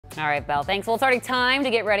All right, Belle, thanks. Well, it's already time to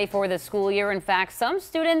get ready for the school year. In fact, some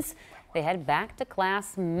students, they head back to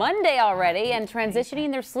class Monday already, and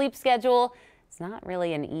transitioning their sleep schedule, it's not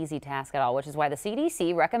really an easy task at all, which is why the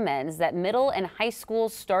CDC recommends that middle and high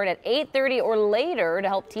schools start at 8:30 or later to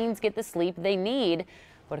help teens get the sleep they need.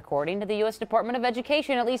 But according to the U.S. Department of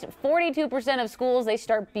Education, at least 42% of schools, they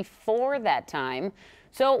start before that time.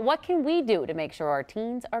 So what can we do to make sure our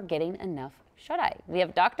teens are getting enough shut-eye? We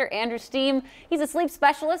have Dr. Andrew Steen. He's a sleep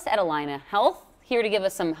specialist at Allina Health, here to give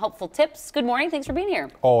us some helpful tips. Good morning. Thanks for being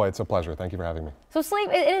here. Oh, it's a pleasure. Thank you for having me. So sleep,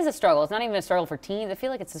 it is a struggle. It's not even a struggle for teens. I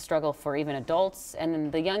feel like it's a struggle for even adults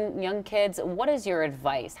and the young kids. What is your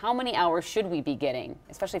advice? How many hours should we be getting,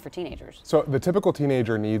 especially for teenagers? So the typical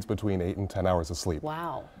teenager needs between 8 and 10 hours of sleep.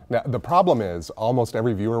 Wow. Now, the problem is almost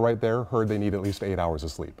every viewer right there heard they need at least 8 hours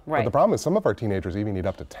of sleep. Right. But the problem is some of our teenagers even need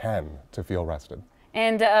up to 10 to feel rested.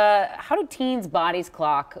 And how do teens' bodies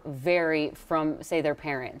clock vary from, say, their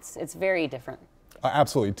parents? It's very different.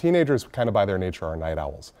 Absolutely. Teenagers kind of by their nature are night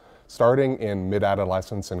owls. Starting in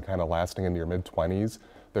mid-adolescence and kind of lasting into your mid-20s,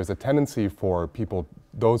 there's a tendency for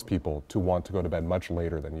those people to want to go to bed much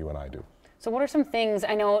later than you and I do. So what are some things,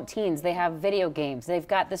 I know teens, they have video games, they've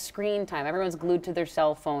got the screen time, everyone's glued to their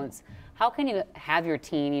cell phones. How can you have your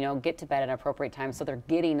teen, get to bed at an appropriate time so they're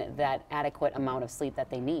getting that adequate amount of sleep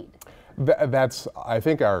that they need? That's, I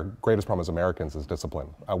think, our greatest problem as Americans is discipline.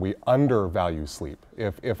 We undervalue sleep.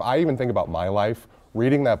 If I even think about my life,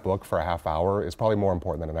 reading that book for a half hour is probably more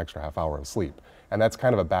important than an extra half hour of sleep. And that's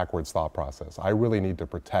kind of a backwards thought process. I really need to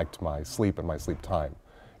protect my sleep and my sleep time.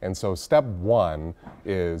 And so step one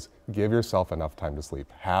is give yourself enough time to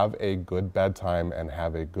sleep. Have a good bedtime and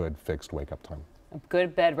have a good fixed wake-up time. A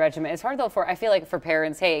good bed regimen. It's hard though I feel like for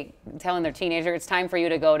parents, hey, telling their teenager it's time for you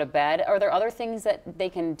to go to bed. Are there other things that they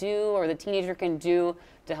can do or the teenager can do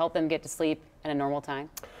to help them get to sleep at a normal time?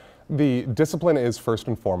 The discipline is first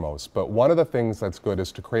and foremost, but one of the things that's good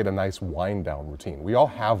is to create a nice wind down routine. We all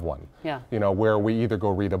have one, where we either go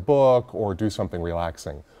read a book or do something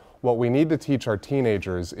relaxing. What we need to teach our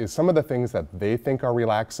teenagers is some of the things that they think are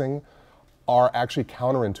relaxing are actually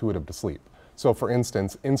counterintuitive to sleep. So for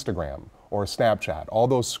instance, Instagram or Snapchat, all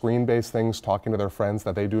those screen-based things, talking to their friends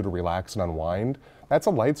that they do to relax and unwind, that's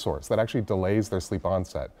a light source that actually delays their sleep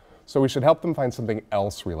onset. So we should help them find something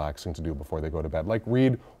else relaxing to do before they go to bed, like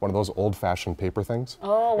read one of those old-fashioned paper things.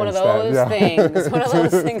 Oh, one of those things. One of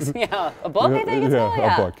those things, yeah. A book, I think it's called?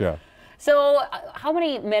 Yeah, a book, yeah. So how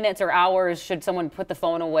many minutes or hours should someone put the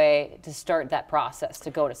phone away to start that process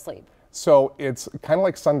to go to sleep? So it's kind of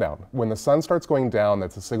like sundown. When the sun starts going down,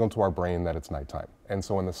 that's a signal to our brain that it's nighttime. And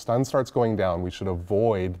so when the sun starts going down, we should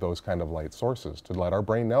avoid those kind of light sources to let our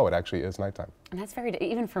brain know it actually is nighttime. And that's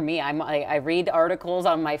even for me, I read articles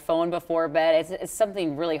on my phone before bed. It's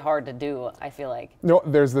something really hard to do, I feel like. No,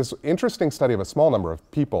 there's this interesting study of a small number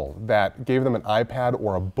of people that gave them an iPad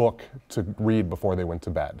or a book to read before they went to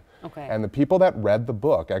bed. Okay. And the people that read the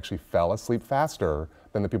book actually fell asleep faster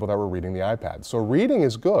than the people that were reading the iPad. So reading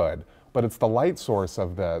is good, but it's the light source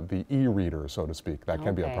of the e-reader, so to speak, that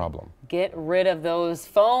can be a problem. Get rid of those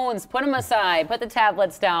phones, put them aside, put the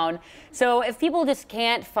tablets down. So if people just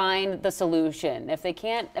can't find the solution, if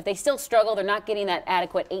they still struggle, they're not getting that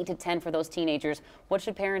adequate 8 to 10 for those teenagers, what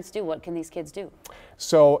should parents do? What can these kids do?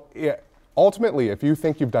 So ultimately, if you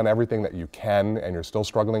think you've done everything that you can and you're still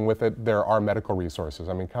struggling with it, there are medical resources.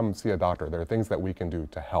 I mean, come see a doctor. There are things that we can do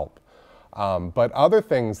to help. But other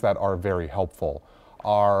things that are very helpful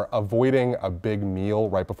are avoiding a big meal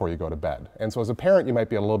right before you go to bed. And so as a parent, you might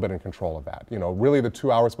be a little bit in control of that. Really the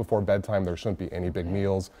 2 hours before bedtime, there shouldn't be any big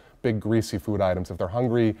meals, big greasy food items. If they're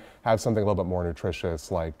hungry, have something a little bit more nutritious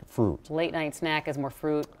like fruit. Late night snack is more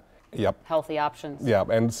fruit. Yep. Healthy options. Yeah,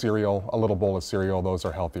 and cereal, a little bowl of cereal, those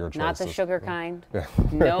are healthier choices. Not the sugar kind. Yeah.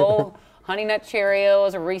 No Honey Nut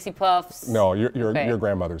Cheerios or Reese Puffs. No, your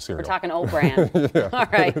grandmother's cereal. We're talking oat bran. Yeah. All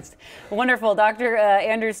right. Wonderful. Dr.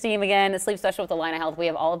 Andrew Steen, again, sleep specialist with Allina Health. We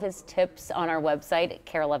have all of his tips on our website at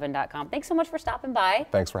care11.com. Thanks so much for stopping by.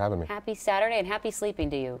 Thanks for having me. Happy Saturday and happy sleeping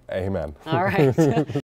to you. Amen. All right.